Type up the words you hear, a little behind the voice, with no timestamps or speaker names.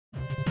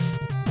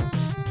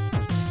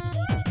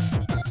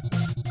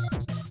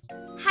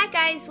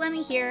guys,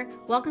 Lemmy here.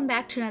 Welcome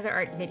back to another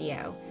art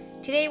video.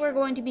 Today we're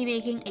going to be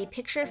making a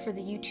picture for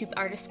the YouTube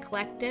Artist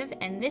Collective,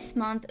 and this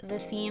month the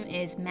theme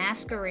is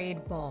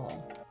Masquerade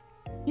Ball.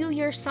 You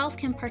yourself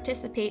can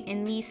participate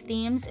in these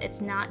themes.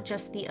 It's not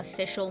just the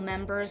official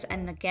members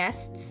and the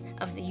guests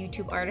of the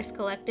YouTube Artist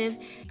Collective.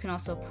 You can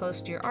also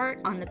post your art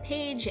on the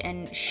page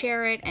and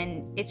share it,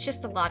 and it's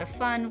just a lot of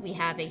fun. We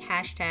have a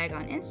hashtag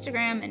on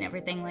Instagram and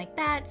everything like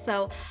that,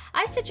 so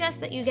I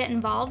suggest that you get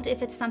involved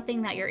if it's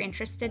something that you're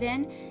interested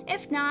in.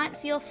 If not,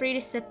 feel free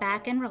to sit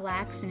back and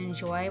relax and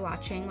enjoy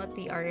watching what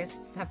the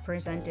artists have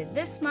presented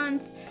this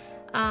month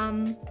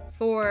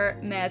for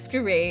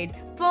Masquerade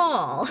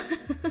Ball.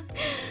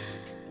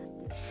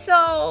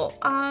 So,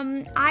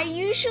 I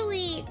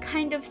usually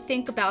kind of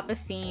think about the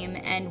theme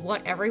and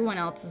what everyone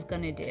else is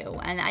gonna do,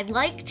 and I'd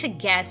like to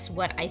guess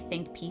what I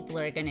think people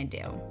are gonna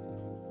do.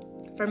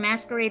 For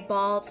Masquerade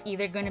Ball, it's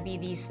either gonna be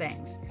these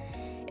things.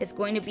 It's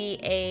going to be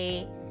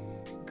a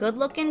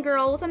good-looking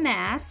girl with a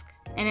mask,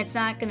 and it's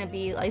gonna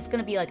be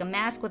like a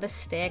mask with a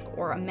stick,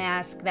 or a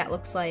mask that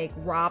looks like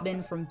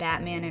Robin from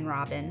Batman and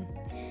Robin.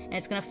 And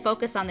it's gonna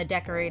focus on the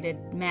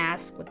decorated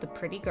mask with the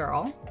pretty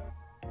girl.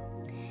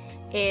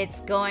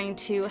 It's going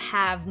to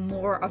have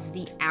more of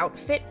the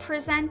outfit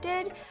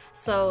presented,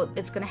 so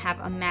it's going to have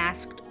a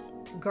masked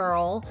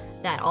girl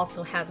that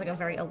also has like a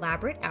very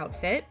elaborate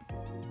outfit.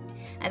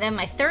 And then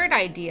my third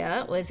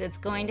idea was it's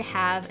going to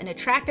have an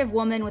attractive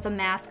woman with a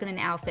mask and an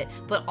outfit,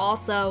 but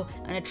also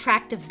an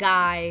attractive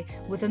guy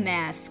with a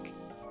mask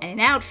and an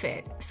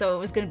outfit. So it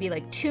was going to be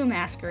like two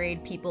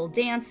masquerade people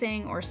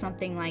dancing or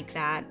something like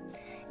that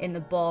in the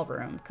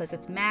ballroom, because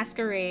it's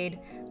Masquerade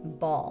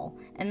Ball.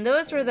 And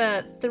those were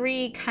the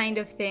three kind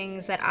of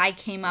things that I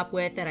came up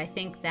with that I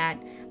think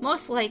that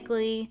most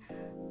likely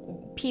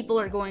people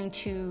are going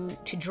to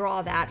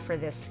draw that for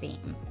this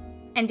theme.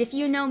 And if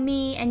you know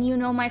me and you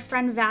know my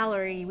friend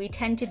Valerie, we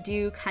tend to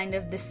do kind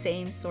of the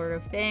same sort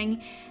of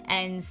thing,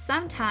 and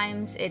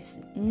sometimes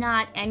it's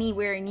not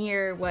anywhere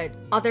near what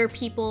other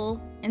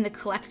people in the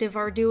collective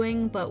are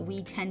doing, but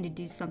we tend to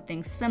do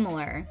something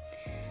similar.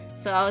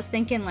 So I was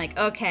thinking, like,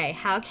 okay,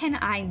 how can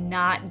I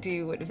not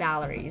do what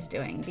Valerie's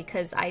doing?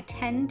 Because I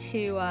tend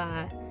to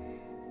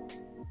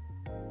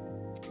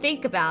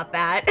think about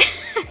that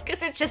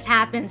because it just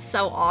happens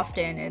so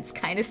often. It's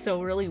kind of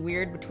so really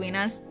weird between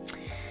us.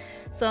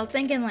 So I was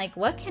thinking, like,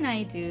 what can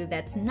I do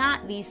that's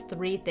not these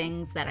three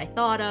things that I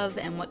thought of,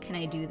 and what can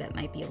I do that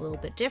might be a little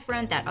bit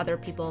different that other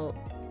people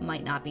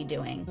might not be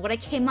doing? What I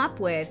came up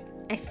with,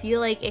 I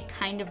feel like it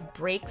kind of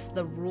breaks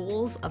the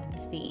rules of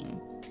the theme.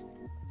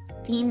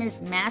 Theme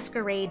is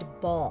Masquerade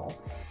Ball,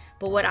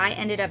 but what I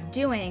ended up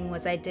doing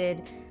was I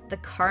did the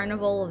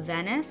Carnival of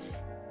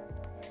Venice,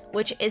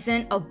 which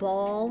isn't a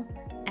ball,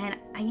 and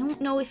I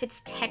don't know if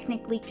it's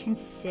technically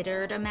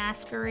considered a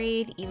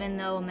masquerade, even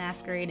though a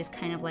masquerade is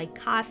kind of like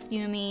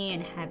costumey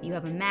and you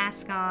have a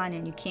mask on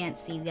and you can't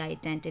see the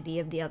identity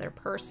of the other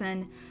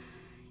person.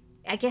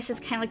 I guess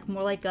it's kind of like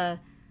more like a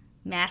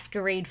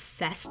masquerade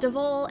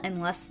festival and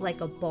less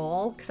like a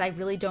ball, because I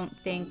really don't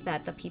think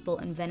that the people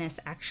in Venice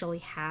actually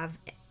have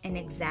an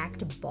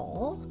exact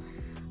ball.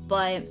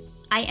 But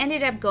I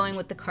ended up going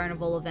with the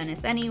Carnival of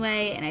Venice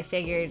anyway, and I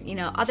figured, you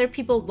know, other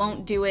people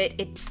won't do it.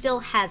 It still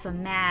has a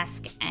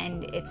mask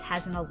and it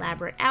has an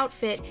elaborate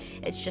outfit.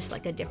 It's just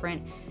like a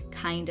different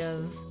kind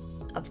of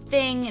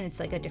thing, and it's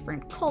like a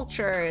different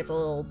culture. It's a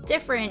little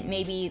different.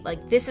 Maybe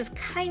like this is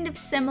kind of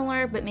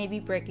similar, but maybe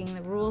breaking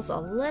the rules a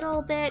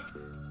little bit.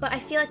 But I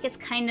feel like it's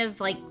kind of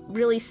like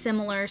really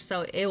similar,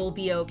 so it will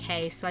be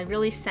okay. So I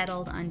really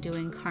settled on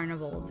doing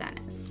Carnival of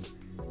Venice.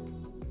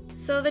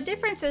 So the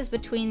differences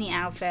between the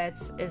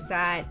outfits is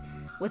that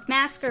with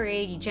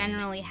Masquerade, you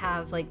generally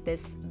have like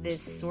this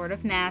sort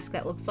of mask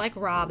that looks like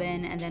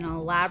Robin, and then an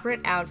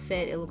elaborate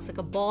outfit. It looks like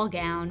a ball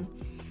gown,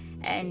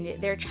 and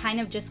they're kind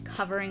of just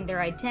covering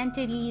their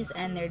identities,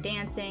 and they're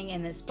dancing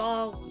in this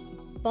ball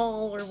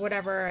or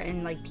whatever,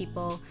 and like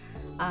people,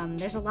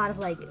 there's a lot of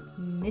like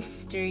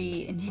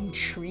mystery and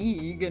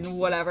intrigue and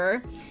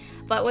whatever.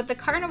 But with the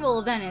Carnival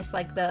of Venice,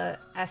 like the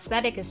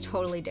aesthetic is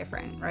totally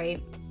different,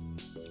 right?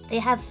 They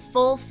have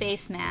full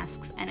face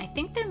masks, and I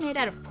think they're made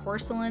out of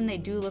porcelain. They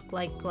do look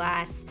like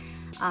glass,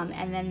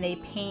 and then they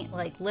paint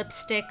like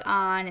lipstick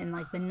on and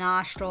like the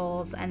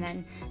nostrils, and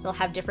then they'll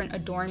have different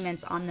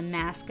adornments on the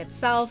mask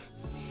itself.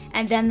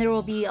 And then there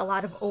will be a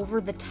lot of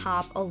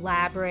over-the-top,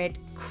 elaborate,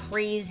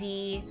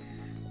 crazy,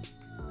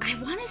 I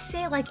want to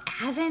say like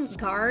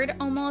avant-garde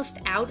almost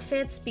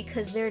outfits,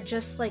 because they're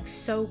just like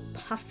so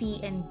puffy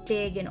and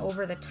big and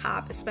over the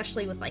top,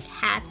 especially with like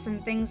hats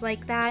and things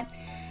like that.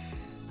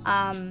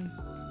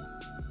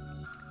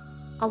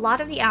 A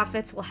lot of the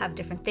outfits will have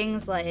different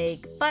things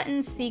like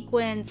buttons,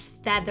 sequins,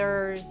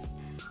 feathers,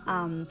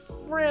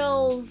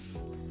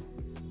 frills,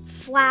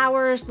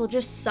 flowers. They'll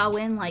just sew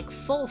in like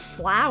full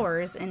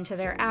flowers into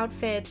their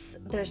outfits.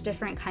 There's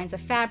different kinds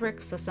of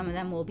fabrics, so some of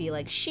them will be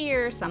like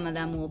sheer, some of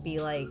them will be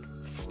like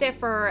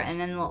stiffer, and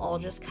then they'll all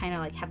just kind of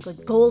like have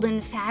like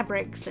golden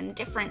fabrics and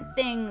different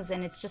things,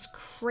 and it's just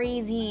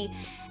crazy,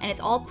 and it's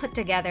all put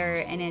together,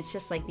 and it's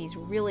just like these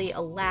really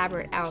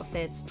elaborate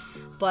outfits.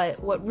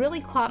 But what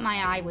really caught my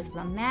eye was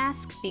the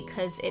mask,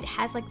 because it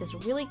has like this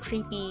really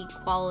creepy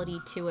quality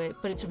to it,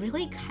 but it's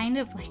really kind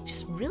of like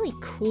just really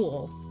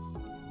cool.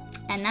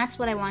 And that's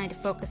what I wanted to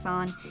focus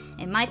on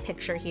in my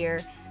picture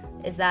here,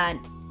 is that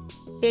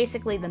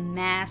basically the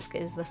mask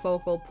is the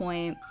focal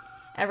point.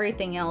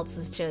 Everything else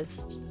is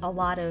just a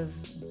lot of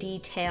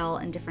detail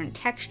and different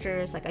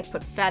textures. Like I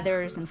put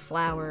feathers and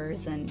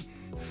flowers and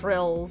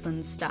frills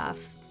and stuff.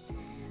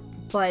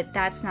 But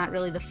that's not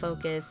really the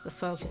focus. The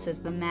focus is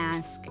the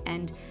mask.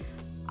 And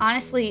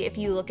honestly, if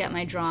you look at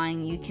my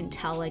drawing, you can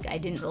tell like I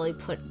didn't really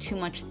put too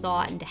much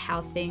thought into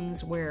how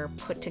things were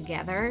put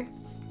together,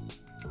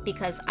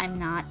 because I'm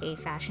not a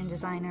fashion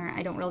designer.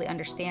 I don't really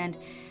understand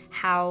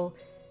how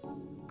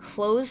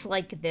clothes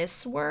like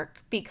this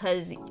work,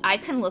 because I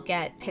can look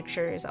at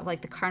pictures of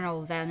like the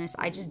Carnival of Venice.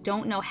 I just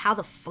don't know how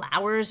the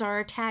flowers are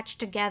attached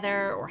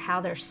together or how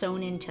they're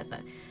sewn into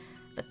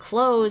the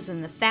clothes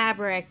and the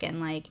fabric, and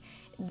like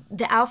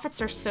the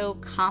outfits are so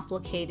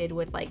complicated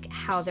with like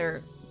how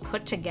they're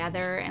put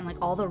together and like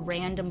all the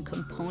random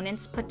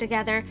components put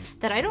together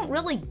that I don't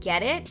really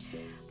get it.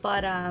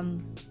 But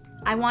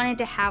I wanted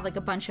to have like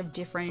a bunch of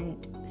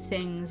different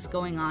things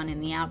going on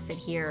in the outfit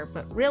here,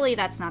 but really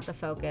that's not the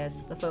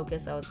focus. The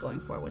focus I was going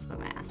for was the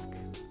mask.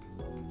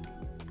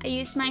 I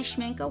used my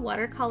Schmincke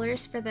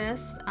Watercolors for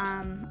this.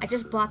 I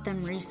just bought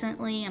them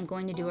recently. I'm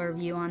going to do a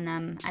review on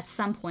them at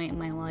some point in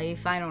my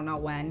life. I don't know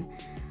when.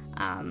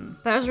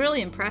 But I was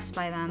really impressed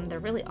by them. They're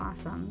really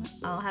awesome.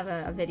 I'll have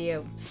a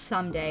video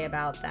someday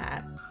about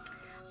that.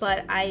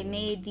 But I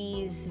made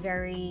these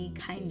very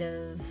kind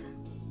of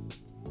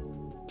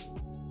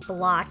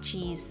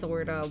blotchy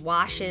sort of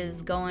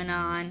washes going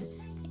on,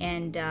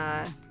 and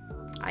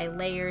I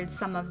layered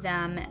some of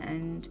them.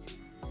 And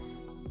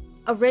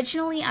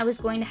originally I was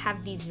going to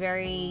have these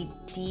very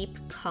deep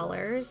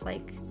colors,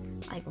 like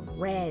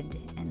red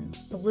and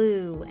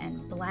blue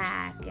and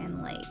black,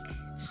 and like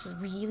just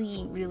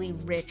really, really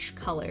rich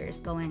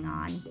colors going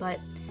on. But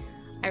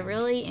I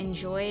really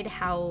enjoyed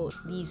how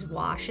these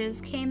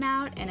washes came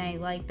out, and I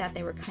liked that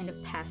they were kind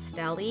of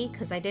pastel-y,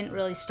 because I didn't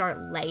really start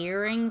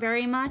layering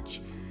very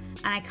much.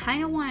 And I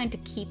kind of wanted to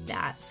keep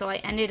that, so I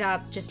ended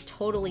up just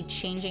totally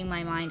changing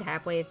my mind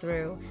halfway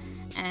through,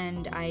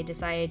 and I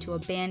decided to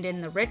abandon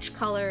the rich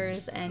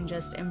colors and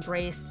just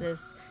embrace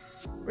this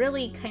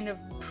really kind of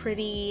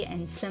pretty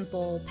and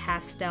simple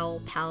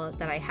pastel palette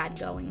that I had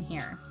going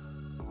here.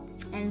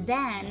 And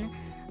then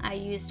I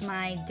used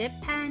my dip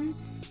pen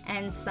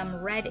and some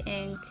red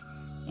ink,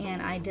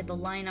 and I did the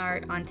line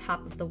art on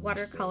top of the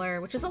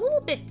watercolor, which was a little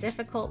bit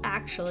difficult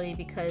actually,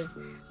 because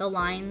the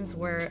lines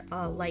were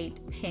a light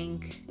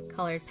pink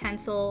colored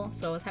pencil,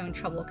 so I was having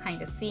trouble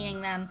kind of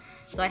seeing them.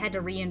 So I had to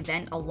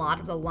reinvent a lot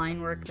of the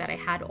line work that I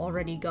had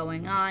already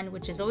going on,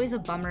 which is always a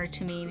bummer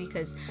to me,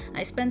 because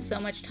I spend so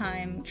much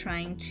time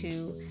trying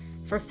to,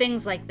 for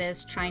things like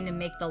this, trying to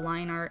make the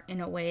line art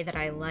in a way that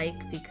I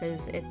like,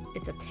 because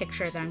it's a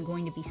picture that I'm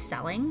going to be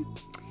selling.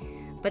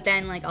 But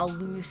then like I'll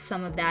lose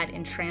some of that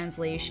in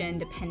translation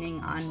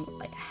depending on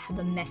like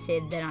the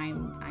method that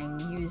I'm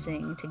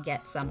using to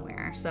get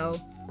somewhere. So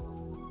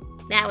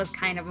that was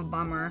kind of a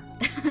bummer.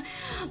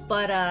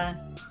 But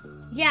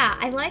yeah,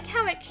 I like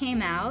how it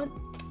came out.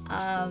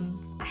 I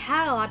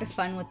had a lot of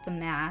fun with the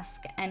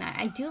mask, and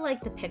I do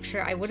like the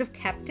picture. I would have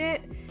kept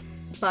it,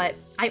 but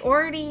I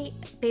already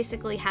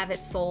basically have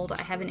it sold.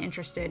 I have an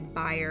interested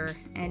buyer,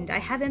 and I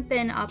haven't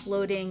been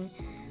uploading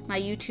my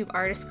YouTube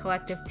Artist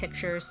Collective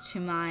pictures to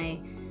my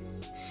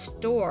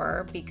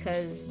store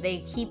because they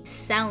keep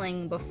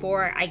selling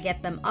before I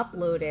get them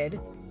uploaded.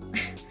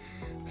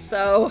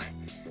 So,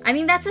 I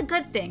mean, that's a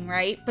good thing,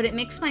 right? But it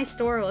makes my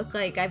store look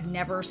like I've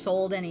never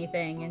sold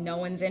anything and no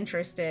one's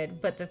interested.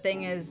 But the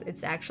thing is,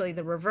 it's actually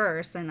the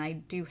reverse, and I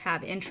do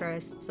have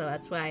interest, so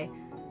that's why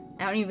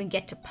I don't even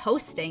get to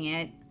posting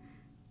it.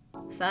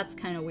 So that's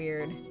kind of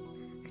weird.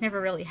 I've never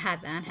really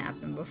had that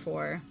happen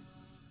before.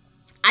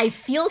 I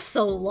feel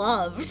so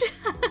loved.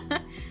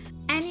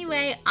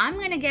 Anyway, I'm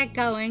gonna get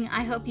going.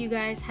 I hope you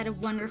guys had a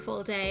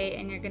wonderful day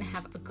and you're gonna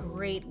have a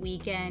great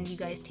weekend. You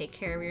guys take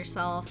care of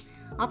yourself.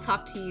 I'll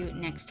talk to you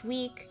next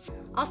week.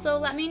 Also,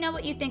 let me know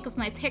what you think of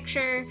my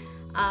picture.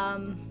 I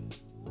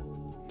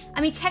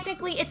mean,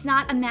 technically it's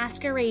not a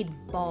masquerade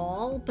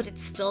ball, but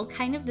it's still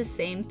kind of the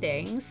same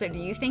thing. So do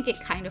you think it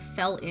kind of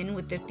fell in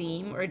with the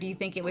theme, or do you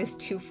think it was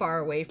too far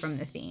away from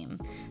the theme?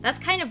 That's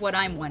kind of what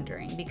I'm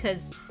wondering,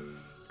 because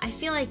I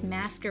feel like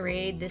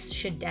masquerade, this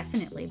should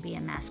definitely be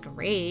a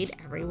masquerade.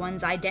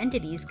 Everyone's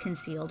identity is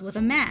concealed with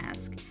a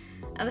mask.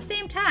 At the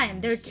same time,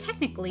 they're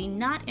technically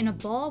not in a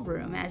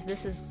ballroom, as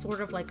this is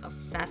sort of like a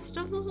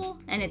festival,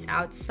 and it's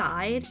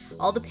outside.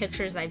 All the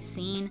pictures I've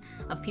seen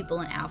of people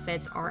in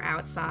outfits are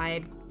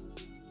outside.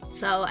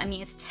 So, I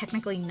mean, it's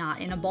technically not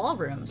in a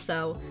ballroom.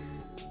 So,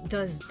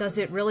 does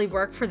it really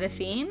work for the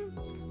theme?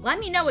 Let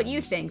me know what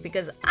you think,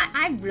 because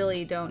I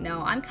really don't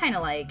know. I'm kind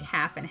of like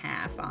half and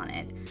half on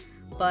it.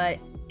 But,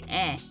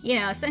 you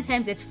know,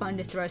 sometimes it's fun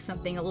to throw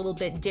something a little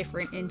bit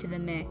different into the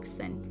mix.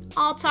 And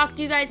I'll talk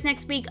to you guys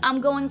next week. I'm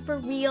going for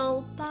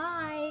real. Bye.